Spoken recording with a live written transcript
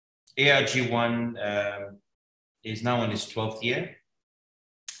ARG1 is now in its 12th year.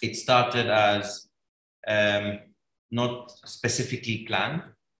 It started as not specifically planned.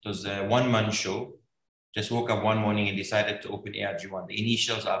 It was a one-man show. Just woke up one morning and decided to open ARG1. The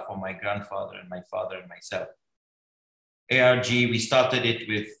initials are for my grandfather and my father and myself. ARG, we started it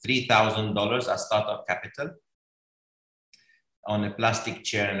with $3,000 as startup capital on a plastic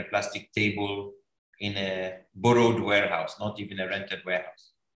chair and a plastic table in a borrowed warehouse, not even a rented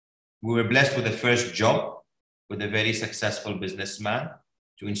warehouse. We were blessed with the first job with a very successful businessman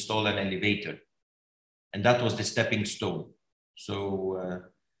to install an elevator. And that was the stepping stone. So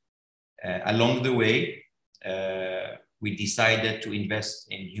along the way, we decided to invest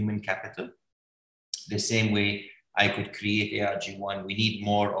in human capital. The same way I could create ARG1, we need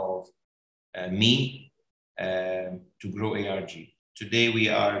more of me to grow ARG. Today we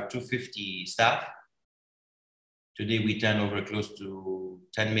are 250 staff. Today we turn over close to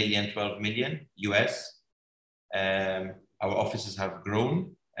 10 million, 12 million US. Our offices have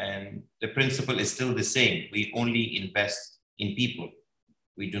grown and the principle is still the same. We only invest in people.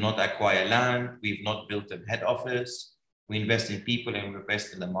 We do not acquire land. We've not built a head office. We invest in people and we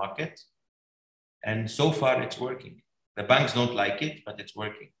invest in the market. And so far it's working. The banks don't like it, but it's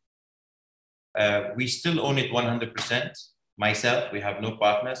working. We still own it 100%. Myself, we have no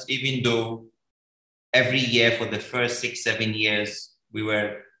partners, even though every year for the first 6-7 years, we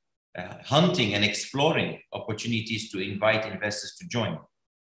were hunting and exploring opportunities to invite investors to join.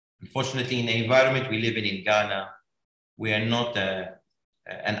 Unfortunately, in the environment we live in Ghana, we are not an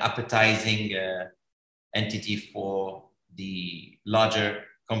appetizing entity for the larger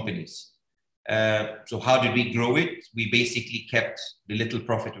companies. So how did we grow it? We basically kept the little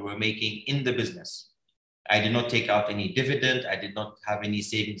profit we were making in the business. I did not take out any dividend. I did not have any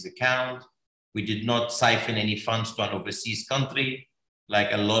savings account. We did not siphon any funds to an overseas country,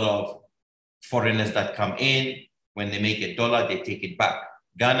 like a lot of foreigners that come in. When they make $1, they take it back.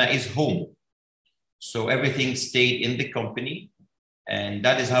 Ghana is home. So everything stayed in the company. And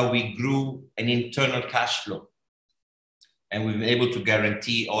that is how we grew an internal cash flow. And we've been able to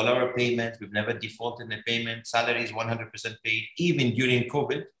guarantee all our payments. We've never defaulted a payment. Salary is 100% paid. Even during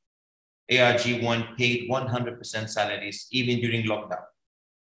COVID, ARG1 paid 100% salaries, even during lockdown.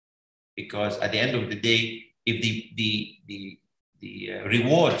 Because at the end of the day, if the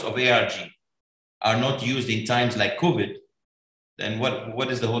rewards of ARG are not used in times like COVID, then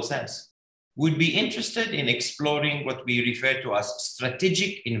what is the whole sense? We'd be interested in exploring what we refer to as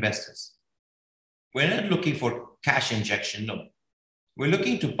strategic investors. We're not looking for cash injection, no. We're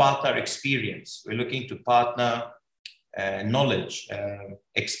looking to partner experience. We're looking to partner knowledge,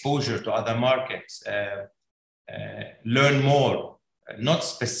 exposure to other markets, learn more, not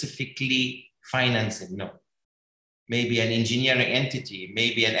specifically financing, no. Maybe an engineering entity,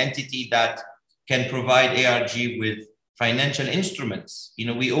 maybe an entity that can provide ARG with financial instruments. You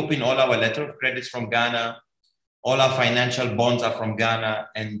know, we open all our letter of credits from Ghana. All our financial bonds are from Ghana,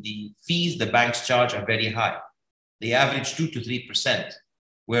 and the fees the banks charge are very high. They average 2 to 3%.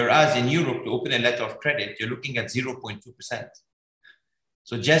 Whereas in Europe, to open a letter of credit, you're looking at 0.2%.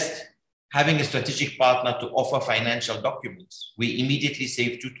 So just having a strategic partner to offer financial documents, we immediately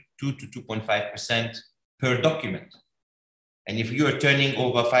save 2 to 2.5% per document. And if you are turning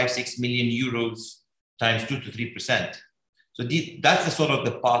over 5-6 million euros times 2 to 3%, so that's the sort of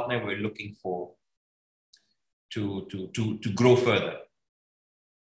the partner we're looking for to grow further.